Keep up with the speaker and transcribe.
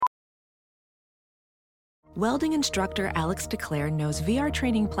Welding instructor Alex DeClaire knows VR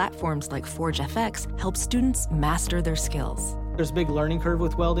training platforms like Forge FX help students master their skills. There's a big learning curve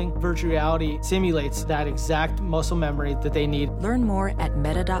with welding. Virtual reality simulates that exact muscle memory that they need. Learn more at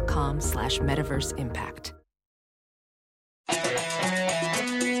meta.com/metaverseimpact.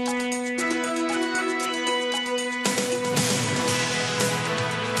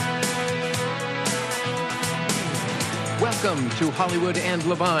 Welcome to Hollywood and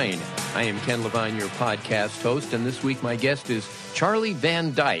Levine. I am Ken Levine, your podcast host, and this week my guest is Charlie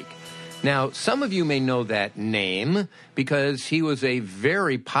Van Dyke. Now, some of you may know that name because he was a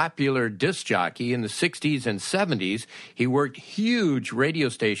very popular disc jockey in the 60s and 70s. He worked huge radio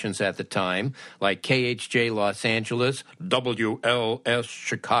stations at the time, like KHJ Los Angeles, WLS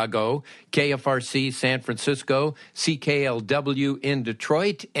Chicago, KFRC San Francisco, CKLW in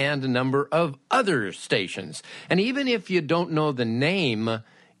Detroit, and a number of other stations. And even if you don't know the name,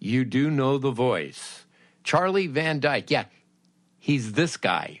 you do know the voice. Charlie Van Dyke, yeah, he's this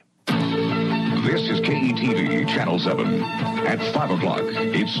guy. This is KETV Channel 7. At 5 o'clock,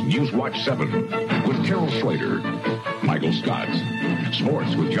 it's Newswatch 7 with Carol Schrader, Michael Scott,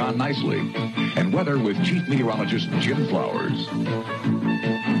 sports with John Nicely, and weather with Chief Meteorologist Jim Flowers.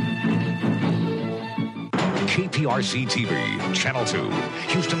 KPRC TV, Channel 2,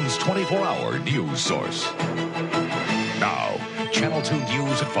 Houston's 24-hour news source. Now, Channel 2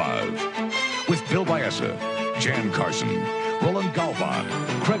 News at 5 with Bill Biessa, Jan Carson, Roland Galvan,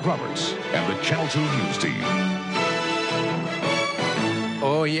 Craig Roberts, and the Channel 2 News team.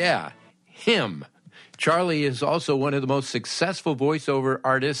 Oh, yeah, him. Charlie is also one of the most successful voiceover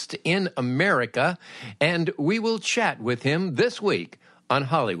artists in America, and we will chat with him this week on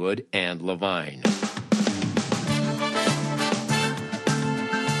Hollywood and Levine.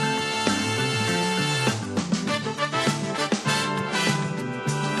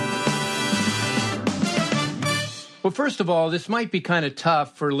 Well, first of all, this might be kind of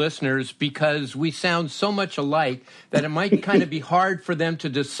tough for listeners because we sound so much alike that it might kind of be hard for them to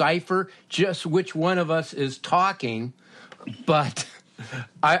decipher just which one of us is talking. But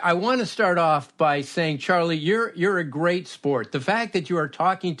I want to start off by saying, Charlie, you're a great sport. The fact that you are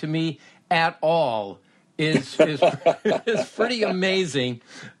talking to me at all is pretty amazing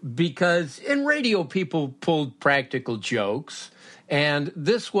because in radio people pulled practical jokes. And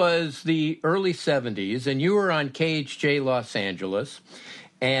this was the early 70s, and you were on KHJ Los Angeles,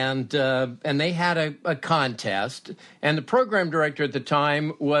 and they had a contest, and the program director at the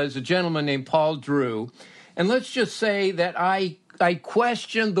time was a gentleman named Paul Drew. And let's just say that I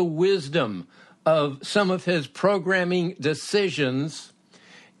questioned the wisdom of some of his programming decisions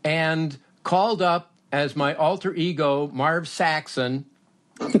and called up as my alter ego, Marv Saxon,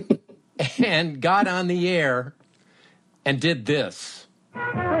 and got on the air and did this.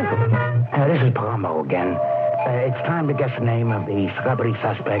 This is Palmo again. It's time to guess the name of the celebrity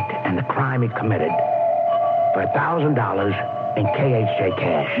suspect and the crime he committed for $1,000 in KHJ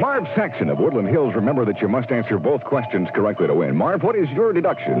cash. Marv Saxon of Woodland Hills, remember that you must answer both questions correctly to win. Marv, what is your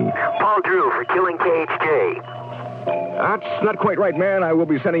deduction? Paul Drew for killing KHJ. That's not quite right, man. I will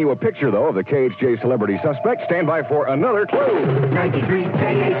be sending you a picture, though, of the KHJ celebrity suspect. Stand by for another clue. 93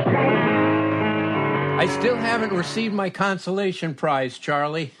 KHJ. I still haven't received my consolation prize,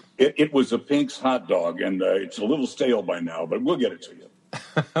 Charlie. It was a Pink's hot dog, and it's a little stale by now, but we'll get it to you.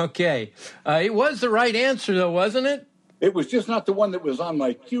 Okay. It was the right answer, though, wasn't it? It was just not the one that was on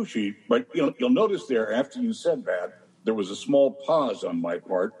my cue sheet, but you'll notice there, after you said that, there was a small pause on my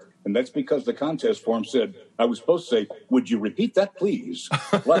part, and that's because the contest form said I was supposed to say, "Would you repeat that, please?"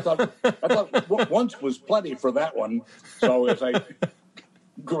 Well, I thought once was plenty for that one, so as I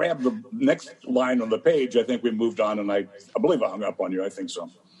grabbed the next line on the page, I think we moved on, and I believe I hung up on you. I think so.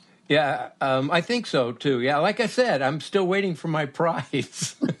 Yeah, I think so, too. Yeah, like I said, I'm still waiting for my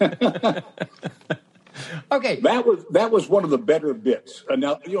prize. Okay. That was one of the better bits.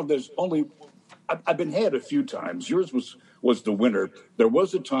 Now, there's only... I've been had a few times. Yours was the winner. There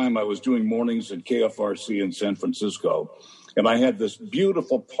was a time I was doing mornings at KFRC in San Francisco, and I had this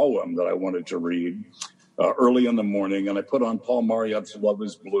beautiful poem that I wanted to read early in the morning, and I put on Paul Marriott's Love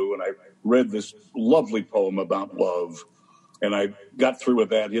is Blue, and I read this lovely poem about love. And I got through with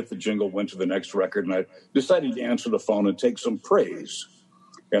that, hit the jingle, went to the next record, and I decided to answer the phone and take some praise.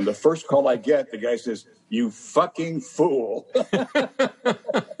 And the first call I get, the guy says, "You fucking fool."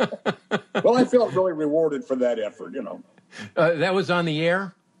 Well, I felt really rewarded for that effort, That was on the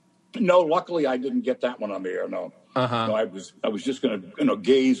air? No, luckily I didn't get that one on the air, no. Uh-huh. No, I was just going to,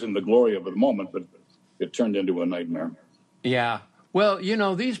 gaze in the glory of the moment, but it turned into a nightmare. Yeah. Well,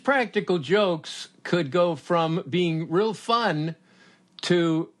 these practical jokes could go from being real fun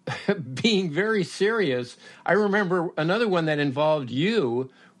to being very serious, I remember another one that involved you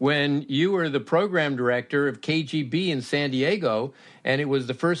when you were the program director of KGB in San Diego, and it was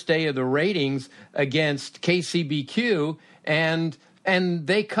the first day of the ratings against KCBQ, and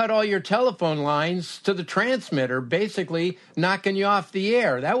they cut all your telephone lines to the transmitter, basically knocking you off the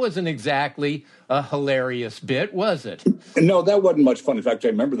air. That wasn't exactly a hilarious bit, was it? No, that wasn't much fun. In fact, I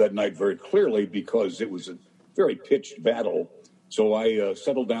remember that night very clearly because it was a very pitched battle. So I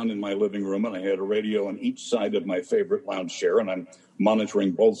settled down in my living room, and I had a radio on each side of my favorite lounge chair, and I'm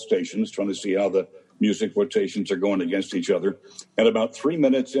monitoring both stations, trying to see how the music rotations are going against each other. And about 3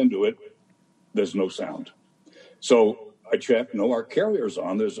 minutes into it, there's no sound. So I checked, no, our carrier's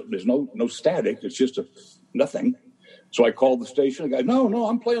on. There's no static. It's just nothing. So I called the station. The guy, no,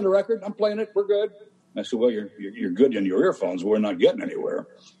 I'm playing the record. I'm playing it. We're good. And I said, well, you're good in your earphones. We're not getting anywhere.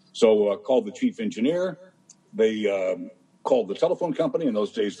 So I called the chief engineer. They called the telephone company. In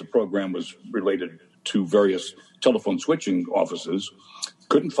those days, the program was related to various telephone switching offices.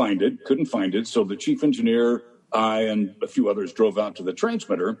 Couldn't find it. So the chief engineer, I, and a few others drove out to the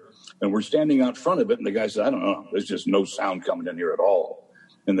transmitter, and we're standing out front of it. And the guy said, I don't know, there's just no sound coming in here at all.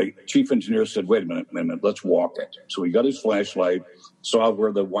 And the chief engineer said, wait a minute, let's walk it. So he got his flashlight, saw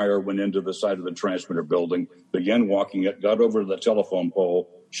where the wire went into the side of the transmitter building, began walking it, got over to the telephone pole,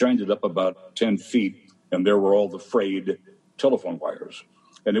 shined it up about 10 feet, and there were all the frayed telephone wires.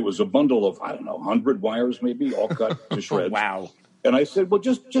 And it was a bundle of, 100 wires maybe, all cut to shreds. Wow. And I said, well,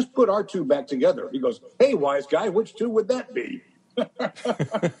 just put our two back together. He goes, hey, wise guy, which two would that be?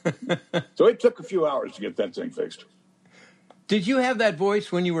 So it took a few hours to get that thing fixed. Did you have that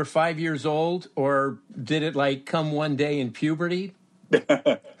voice when you were 5 years old, or did it come one day in puberty?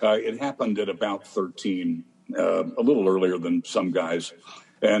 It happened at about 13, a little earlier than some guys.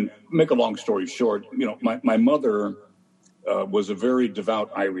 And make a long story short, my mother was a very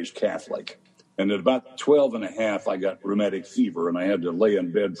devout Irish Catholic. And at about 12 and a half, I got rheumatic fever, and I had to lay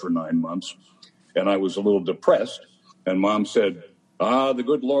in bed for 9 months. And I was a little depressed. And Mom said, the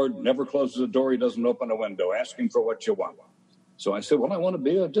good Lord never closes a door. He doesn't open a window. Ask him for what you want. So I said, well, I want to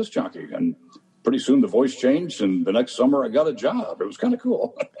be a disc jockey. And pretty soon the voice changed, and the next summer I got a job. It was kind of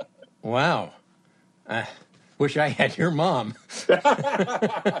cool. Wow. Wish I had your mom.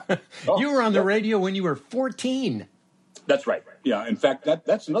 You were on the radio when you were 14. That's right. Yeah. In fact,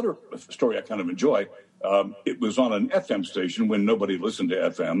 that's another story I kind of enjoy. It was on an FM station when nobody listened to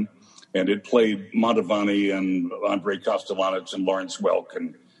FM, and it played Mantovani and Andre Kostelanetz and Lawrence Welk,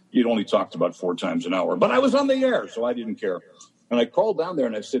 and you'd only talked about 4 times an hour. But I was on the air, so I didn't care. And I called down there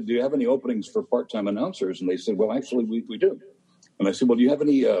and I said, do you have any openings for part-time announcers? And they said, well, actually, we do. And I said, well, do you have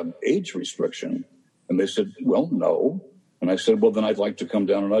any age restriction? And they said, well, no. And I said, well, then I'd like to come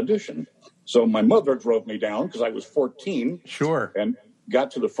down and audition. So my mother drove me down because I was 14. Sure. And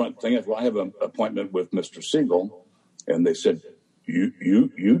got to the front thing. I said, well, I have an appointment with Mr. Siegel. And they said, you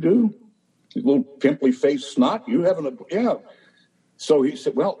do? Little pimply-faced snot? You have yeah. So he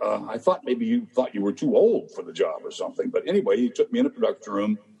said, well, I thought maybe you thought you were too old for the job or something. But anyway, he took me in a production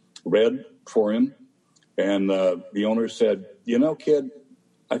room, read for him. And the owner said, kid,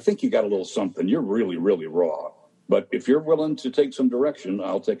 I think you got a little something. You're really, really raw. But if you're willing to take some direction,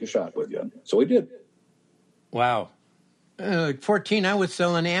 I'll take a shot with you. So he did. Wow. 14, I was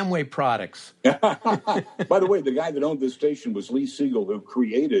selling Amway products. By the way, the guy that owned this station was Lee Siegel, who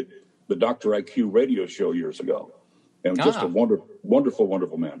created the Dr. IQ radio show years ago. And just a wonderful,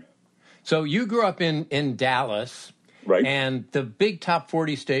 wonderful man. So you grew up in Dallas. Right. And the big top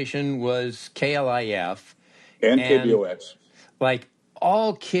 40 station was KLIF. And KBOX. Like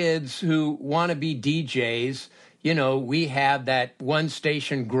all kids who want to be DJs, we have that one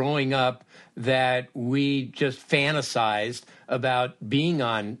station growing up that we just fantasized about being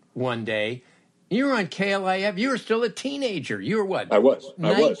on one day. You were on KLIF. You were still a teenager. You were what? I was.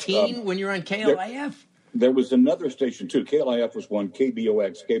 19 when you were on KLIF? There was another station, too. KLIF was one.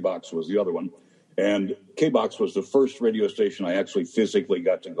 KBOX was the other one. And KBOX was the first radio station I actually physically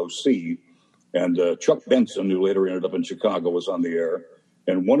got to go see. And Chuck Benson, who later ended up in Chicago, was on the air.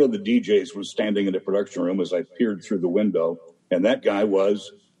 And one of the DJs was standing in the production room as I peered through the window. And that guy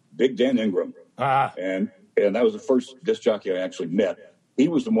was Big Dan Ingram. And that was the first disc jockey I actually met. He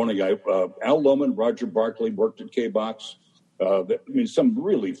was the morning guy. Al Lohman, Roger Barkley worked at KBOX. Some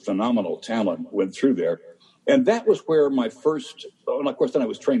really phenomenal talent went through there. And that was where my first, and of course, then I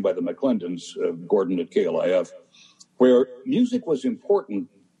was trained by the McClendons, Gordon at KLIF, where music was important,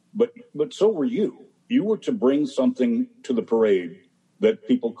 but so were you. You were to bring something to the parade that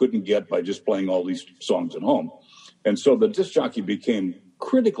people couldn't get by just playing all these songs at home. And so the disc jockey became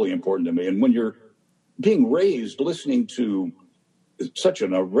critically important to me. And when you're being raised listening to such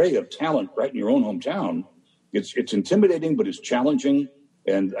an array of talent right in your own hometown. It's intimidating, but it's challenging.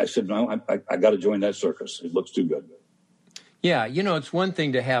 And I said, no, I got to join that circus. It looks too good. Yeah, it's one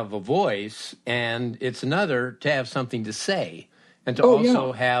thing to have a voice, and it's another to have something to say, and to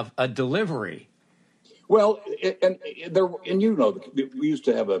also have a delivery. Well, and we used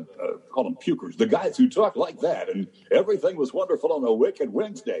to have call them pukers, the guys who talk like that, and everything was wonderful on a wicked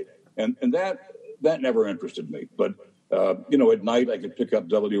Wednesday, and that never interested me. But at night I could pick up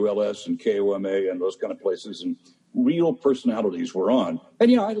WLS and KOMA and those kind of places, and real personalities were on.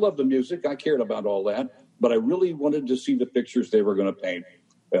 And I loved the music, I cared about all that. But I really wanted to see the pictures they were going to paint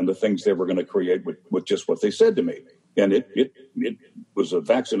and the things they were going to create with just what they said to me. And it was a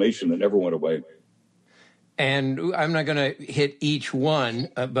vaccination that never went away. And I'm not going to hit each one,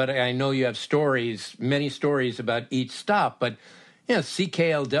 but I know you have many stories about each stop. But,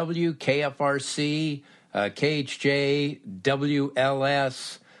 CKLW, KFRC, KHJ,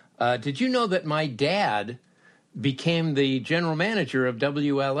 WLS. Did you know that my dad became the general manager of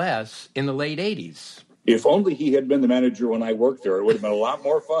WLS in the late 80s? If only he had been the manager when I worked there, it would have been a lot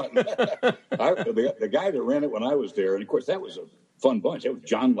more fun. The guy that ran it when I was there, and of course that was a fun bunch. It was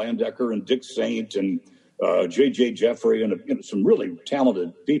John Landecker and Dick Saint and J.J. Jeffrey and some really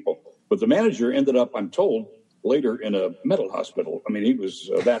talented people. But the manager ended up, I'm told, later in a mental hospital. I mean, he was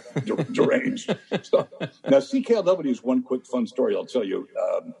that deranged. So, now, CKLW is one quick fun story I'll tell you.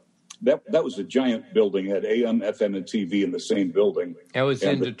 That was a giant building, had AM, FM, and TV in the same building. It was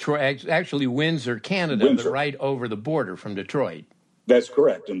in Detroit, actually Windsor, Canada, but right over the border from Detroit. That's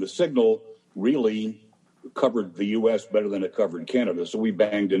correct. And the signal really covered the U.S. better than it covered Canada. So we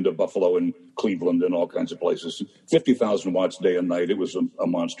banged into Buffalo and Cleveland and all kinds of places. 50,000 watts day and night. It was a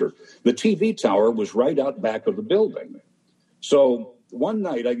monster. The TV tower was right out back of the building. So one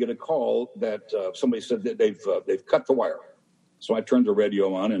night I get a call that somebody said that they've cut the wire. So I turned the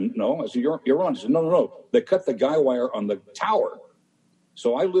radio on, and I said, you're on. He said, no. They cut the guy wire on the tower.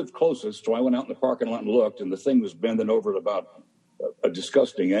 So I lived closest, so I went out in the parking lot and looked, and the thing was bending over at about a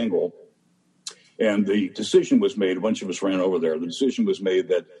disgusting angle. And the decision was made, a bunch of us ran over there. The decision was made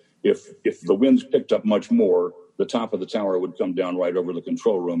that if the winds picked up much more, the top of the tower would come down right over the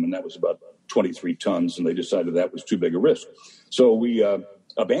control room, and that was about 23 tons, and they decided that was too big a risk. So we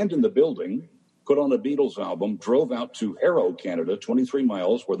abandoned the building, put on a Beatles album, drove out to Harrow, Canada, 23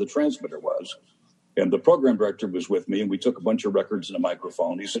 miles where the transmitter was. And the program director was with me, and we took a bunch of records and a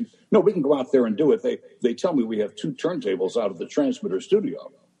microphone. He said, no, we can go out there and do it. They tell me we have 2 turntables out of the transmitter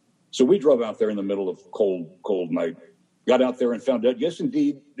studio. So we drove out there in the middle of cold night, got out there and found out, yes,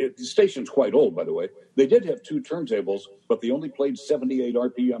 indeed, the station's quite old, by the way. They did have 2 turntables, but they only played 78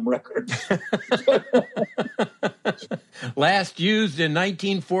 RPM records. Last used in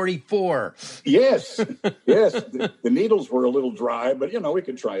 1944. Yes. The needles were a little dry, but, we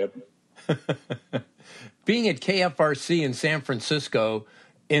could try it. Being at KFRC in San Francisco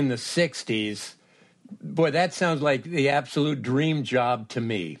in the 60s, boy, that sounds like the absolute dream job to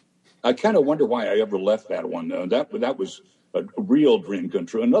me. I kind of wonder why I ever left that one. That was a real dream come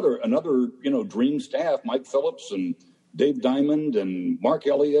true. Another dream staff, Mike Phillips and Dave Diamond and Mark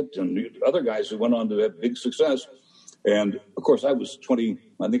Elliott and other guys who went on to have big success. And, of course, I was 21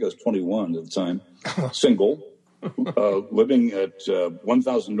 at the time, single, living at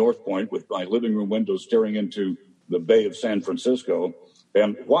 1000 North Point with my living room window staring into the Bay of San Francisco.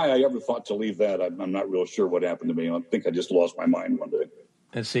 And why I ever thought to leave that, I'm not real sure what happened to me. I think I just lost my mind one day.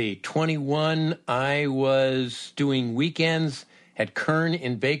 Let's see, 21, I was doing weekends at Kern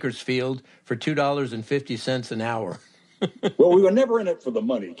in Bakersfield for $2.50 an hour. Well, we were never in it for the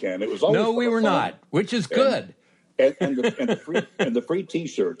money, Ken. It was always no, we were not, which is good. And the free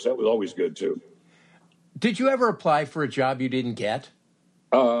T-shirts, that was always good, too. Did you ever apply for a job you didn't get?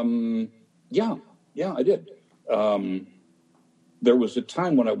 Yeah, I did. There was a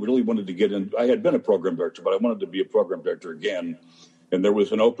time when I really wanted to get in. I had been a program director, but I wanted to be a program director again. And there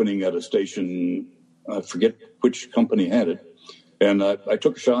was an opening at a station, I forget which company had it. And I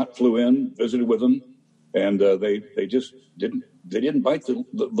took a shot, flew in, visited with them, and they just didn't bite the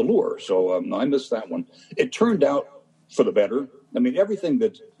lure. So I missed that one. It turned out for the better. I mean, everything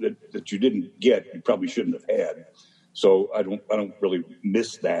that you didn't get, you probably shouldn't have had. So I don't really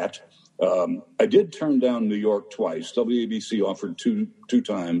miss that. I did turn down New York twice. WABC offered two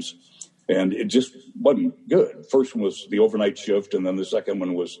times, and it just wasn't good. First one was the overnight shift, and then the second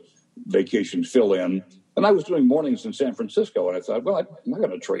one was vacation fill-in. And I was doing mornings in San Francisco, and I thought, well, I'm not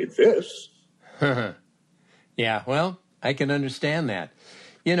going to trade this. Yeah, well, I can understand that.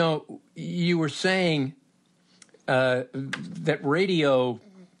 You know, you were saying that radio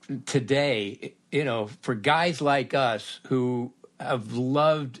today, you know, for guys like us who have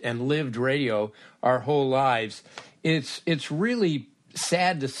loved and lived radio our whole lives, it's really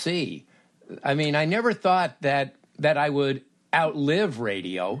sad to see. I mean, I never thought that I would outlive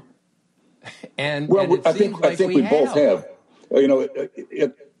radio. And I think we both have. You know,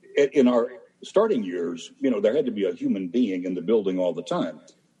 in our starting years, you know, there had to be a human being in the building all the time.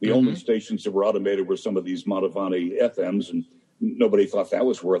 The only stations that were automated were some of these Montavani FMs, and nobody thought that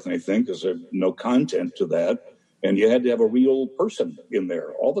was worth anything because there's no content to that. And you had to have a real person in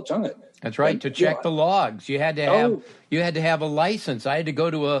there all the time. That's right. And, to check the logs, you had to have a license. I had to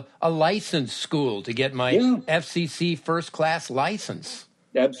go to a license school to get my FCC first class license.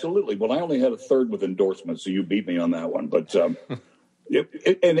 Absolutely. Well, I only had a third with endorsements, so you beat me on that one. But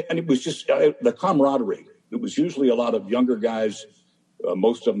it was just the camaraderie. It was usually a lot of younger guys,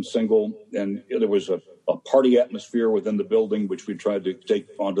 most of them single, and there was a party atmosphere within the building, which we tried to take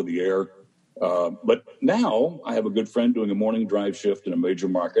onto the air. But now I have a good friend doing a morning drive shift in a major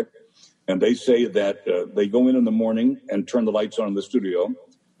market, and they say that they go in the morning and turn the lights on in the studio,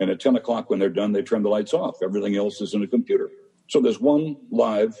 and at 10 o'clock when they're done, they turn the lights off. Everything else is in a computer. So there's one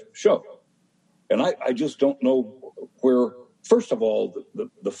live show. And I just don't know where, first of all,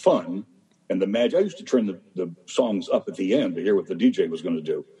 the fun and the magic. I used to turn the songs up at the end to hear what the DJ was going to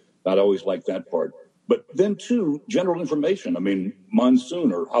do. I'd always liked that part. But then, too, general information. I mean,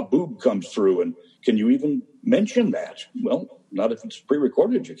 Monsoon or Haboob comes through, and can you even mention that? Well, not if it's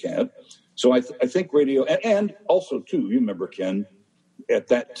pre-recorded, you can't. So I think radio, and also, too, you remember, Ken, at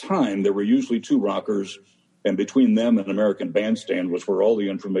that time, there were usually two rockers, and between them and American Bandstand was where all the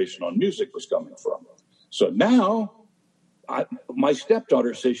information on music was coming from. So now, my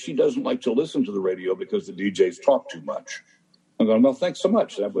stepdaughter says she doesn't like to listen to the radio because the DJs talk too much. I'm going, well, thanks so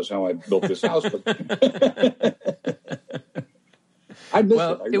much. That was how I built this house. But I miss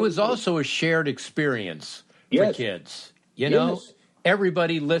it. It was also a shared experience for kids. You know,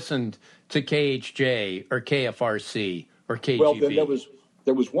 everybody listened to KHJ or KFRC or KGB. Well,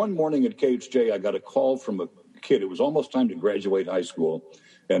 there was one morning at KHJ, I got a call from a kid. It was almost time to graduate high school.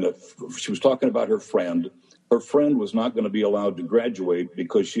 And she was talking about her friend. Her friend was not going to be allowed to graduate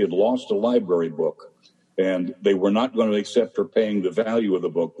because she had lost a library book. And they were not going to accept her paying the value of the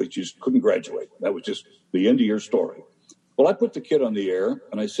book, but she just couldn't graduate. That was just the end of your story. Well, I put the kid on the air,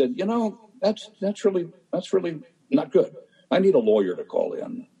 and I said, you know, that's really not good. I need a lawyer to call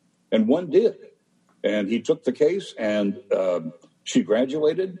in. And one did. And he took the case, and she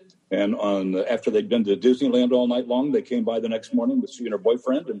graduated. And after they'd been to Disneyland all night long, they came by the next morning with she and her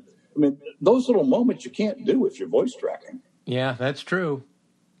boyfriend. And I mean, those little moments you can't do if you're voice tracking. Yeah, that's true.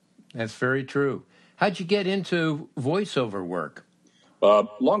 That's very true. How'd you get into voiceover work?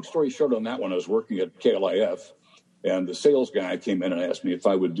 Long story short on that one, I was working at KLIF, and the sales guy came in and asked me if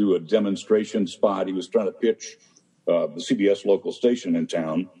I would do a demonstration spot. He was trying to pitch the CBS local station in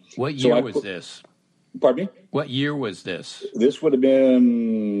town. What year was this? Pardon me? What year was this? This would have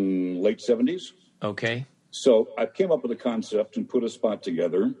been late 70s. Okay. So I came up with a concept and put a spot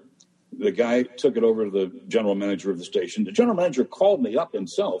together. The guy took it over to the general manager of the station. The general manager called me up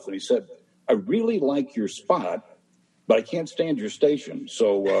himself, and he said, I really like your spot, but I can't stand your station.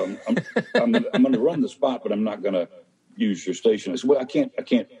 So I'm going to run the spot, but I'm not going to use your station. I said, well, I can't.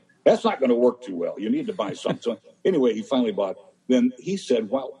 That's not going to work too well. You need to buy something. So anyway, he finally bought. Then he said,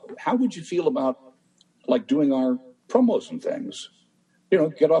 well, how would you feel about like doing our promos and things? You know,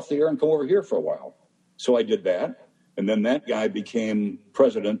 get off the air and come over here for a while. So I did that. And then that guy became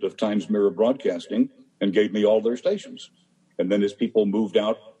president of Times Mirror Broadcasting and gave me all their stations. And then as people moved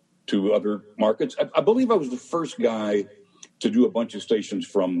out to other markets, I believe I was the first guy to do a bunch of stations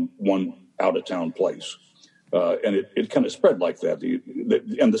from one out-of-town place. And it kind of spread like that.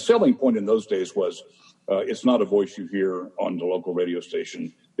 And the selling point in those days was it's not a voice you hear on the local radio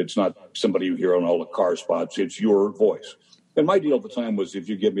station. It's not somebody you hear on all the car spots. It's your voice. And my deal at the time was if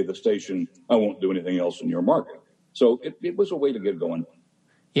you give me the station, I won't do anything else in your market. So it was a way to get going.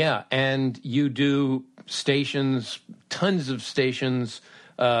 Yeah, and you do stations, tons of stations,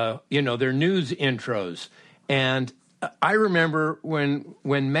 their news intros. And I remember when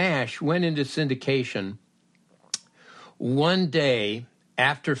MASH went into syndication, one day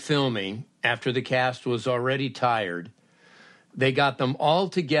after filming, after the cast was already tired, they got them all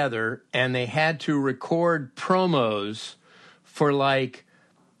together and they had to record promos for like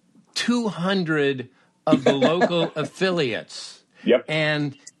 200 of the local affiliates. Yep.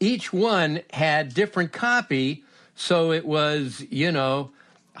 And each one had different copy. So it was,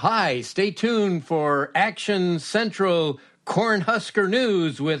 hi, stay tuned for Action Central Cornhusker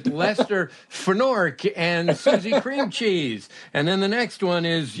News with Lester Fennork and Susie Cream Cheese. And then the next one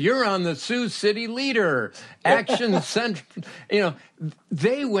is You're on the Sioux City Leader. Action Central.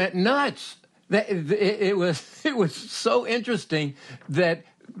 They went nuts. It was so interesting that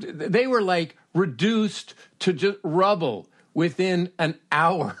they were like reduced to just rubble within an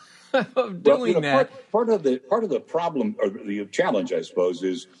hour of doing that. Part of the problem, or the challenge, I suppose,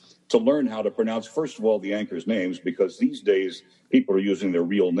 is to learn how to pronounce, first of all, the anchors' names, because these days people are using their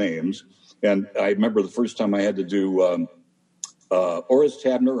real names. And I remember the first time I had to do Oris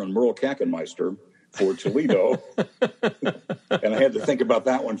Tabner and Merle Kackenmeister for Toledo, and I had to think about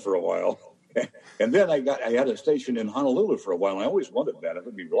that one for a while. And then I had a station in Honolulu for a while, and I always wanted that. It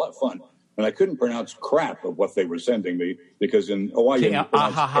would be a lot of fun. And I couldn't pronounce crap of what they were sending me, because in Hawaii,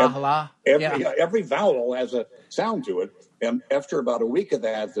 every vowel has a sound to it. And after about a week of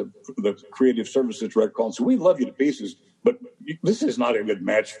that, the creative services director called and said, "We love you to pieces, but this is not a good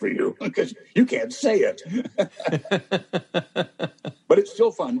match for you because you can't say it." But it's still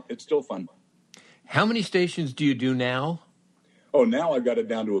fun. It's still fun. How many stations do you do now? Oh, now I've got it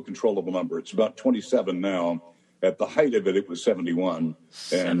down to a controllable number. It's about 27 now. At the height of it, it was 71.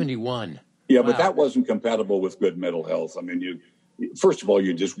 71. Yeah, wow. But that wasn't compatible with good mental health. I mean, first of all,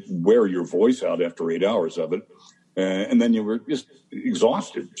 you just wear your voice out after 8 hours of it. And then you were just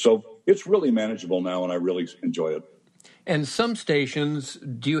exhausted. So it's really manageable now, and I really enjoy it. And some stations,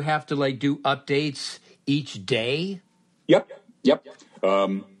 do you have to do updates each day? Yep.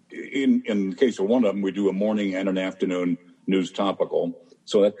 In the case of one of them, we do a morning and an afternoon news topical.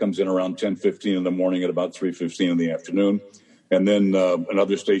 So that comes in around 10:15 in the morning at about 3:15 in the afternoon. And then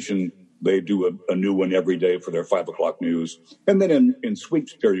another station, they do a new one every day for their 5 o'clock news. And then in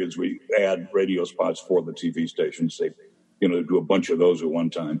sweeps periods, we add radio spots for the TV stations. They, do a bunch of those at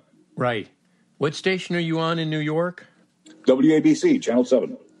one time. Right. What station are you on in New York? WABC, Channel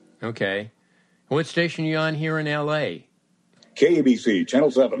 7. Okay. What station are you on here in L.A.? KABC,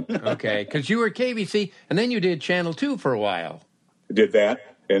 Channel 7. Okay, because you were KBC, and then you did Channel 2 for a while. I did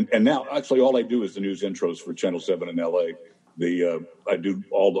that. And now, actually, all I do is the news intros for Channel 7 in L.A. I do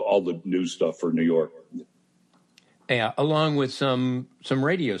all the news stuff for New York. Yeah, along with some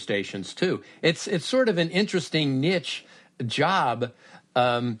radio stations too. It's sort of an interesting niche job.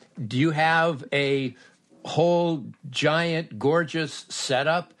 Do you have a whole giant, gorgeous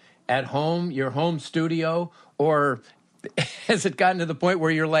setup at home, your home studio, or has it gotten to the point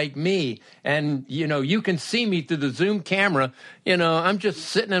where you're like me and you can see me through the Zoom camera? I'm just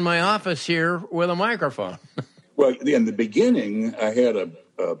sitting in my office here with a microphone. Well, in the beginning, I had a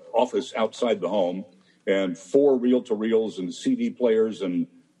office outside the home and 4 reel-to-reels and CD players and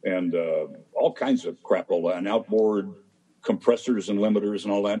all kinds of crap, and outboard compressors and limiters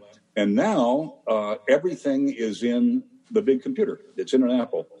and all that. And now everything is in the big computer. It's in an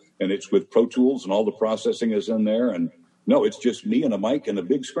Apple, and it's with Pro Tools, and all the processing is in there. And no, it's just me and a mic and a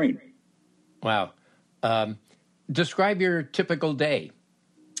big screen. Wow. Describe your typical day.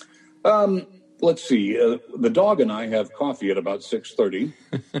 Let's see. The dog and I have coffee at about 6:30.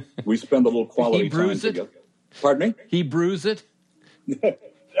 We spend a little quality time together. Pardon me? He brews it?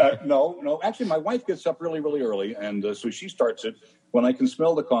 No. Actually, my wife gets up really, really early, and so she starts it. When I can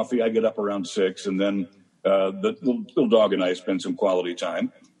smell the coffee, I get up around 6, and then the little dog and I spend some quality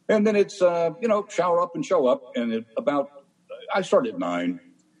time. And then it's, shower up and show up, and I start at 9,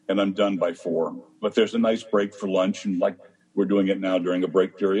 and I'm done by 4. But there's a nice break for lunch, and we're doing it now during a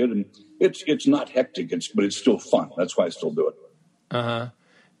break period, and it's not hectic, but it's still fun. That's why I still do it.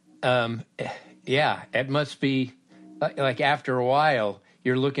 Yeah, it must be like after a while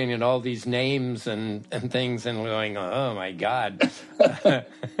you're looking at all these names and things and going, oh my God.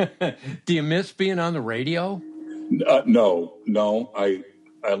 Do you miss being on the radio? No.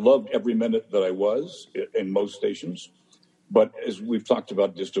 I loved every minute that I was in most stations, but as we've talked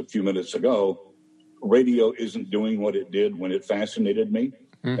about just a few minutes ago, radio isn't doing what it did when it fascinated me.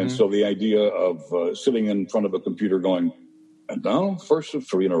 Mm-hmm. And so the idea of sitting in front of a computer going, and now first of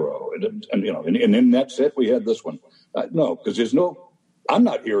 3 in a row. And then that's it. We had this one. No, because I'm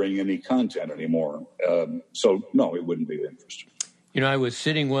not hearing any content anymore. So no, it wouldn't be interesting. I was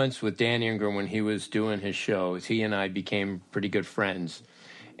sitting once with Dan Ingram when he was doing his shows. He and I became pretty good friends.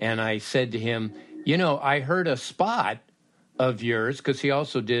 And I said to him, I heard a spot of yours, because he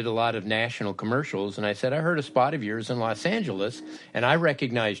also did a lot of national commercials. And I said, I heard a spot of yours in Los Angeles, and I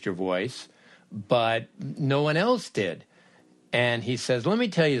recognized your voice, but no one else did. And he says, let me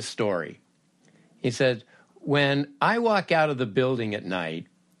tell you a story. He said, when I walk out of the building at night,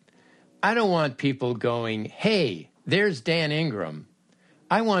 I don't want people going, hey, there's Dan Ingram.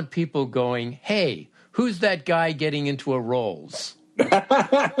 I want people going, hey, who's that guy getting into a Rolls?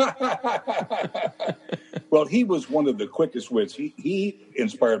 Well, he was one of the quickest wits. He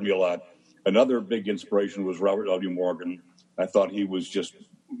inspired me a lot. Another big inspiration was Robert W. Morgan. I thought he was just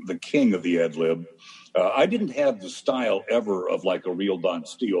the king of the ad lib. I didn't have the style ever of like a real Don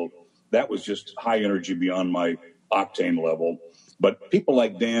Steele. That was just high energy beyond my octane level. But people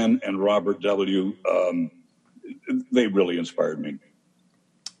like Dan and Robert W., they really inspired me.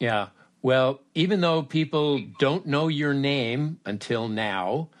 Yeah. Well, even though people don't know your name until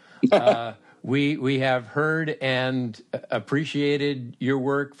now, we have heard and appreciated your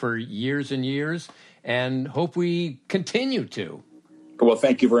work for years and years, and hope we continue to. Well,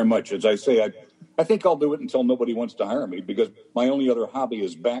 thank you very much. As I say, I think I'll do it until nobody wants to hire me, because my only other hobby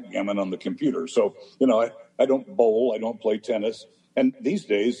is backgammon on the computer. So, I don't bowl, I don't play tennis. And these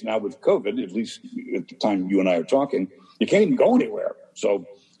days, now with COVID, at least at the time you and I are talking, you can't even go anywhere. So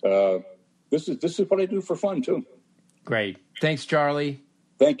this is what I do for fun, too. Great. Thanks, Charlie.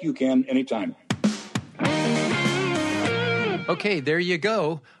 Thank you, Ken. Anytime. Okay, there you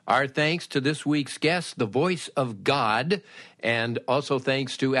go. Our thanks to this week's guest, the voice of God, and also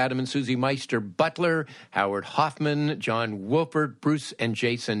thanks to Adam and Susie Meister Butler, Howard Hoffman, John Wolfert, Bruce and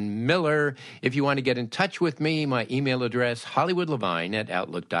Jason Miller. If you want to get in touch with me, my email address,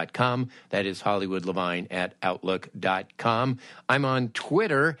 hollywoodlevine@outlook.com. That is hollywoodlevine@outlook.com. I'm on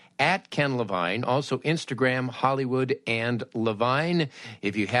Twitter @Ken Levine, also Instagram, Hollywood and Levine.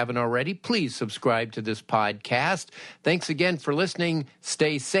 If you haven't already, please subscribe to this podcast. Thanks again for listening.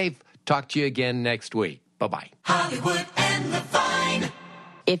 Stay safe. Talk to you again next week. Bye-bye. Hollywood and Levine.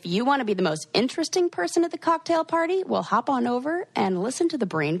 If you want to be the most interesting person at the cocktail party, well, hop on over and listen to the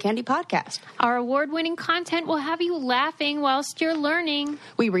Brain Candy Podcast. Our award-winning content will have you laughing whilst you're learning.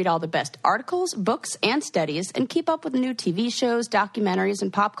 We read all the best articles, books, and studies, and keep up with new TV shows, documentaries,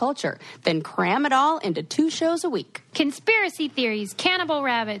 and pop culture. Then cram it all into 2 shows a week. Conspiracy theories, cannibal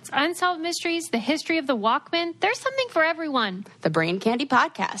rabbits, unsolved mysteries, the history of the Walkman. There's something for everyone. The Brain Candy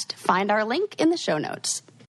Podcast. Find our link in the show notes.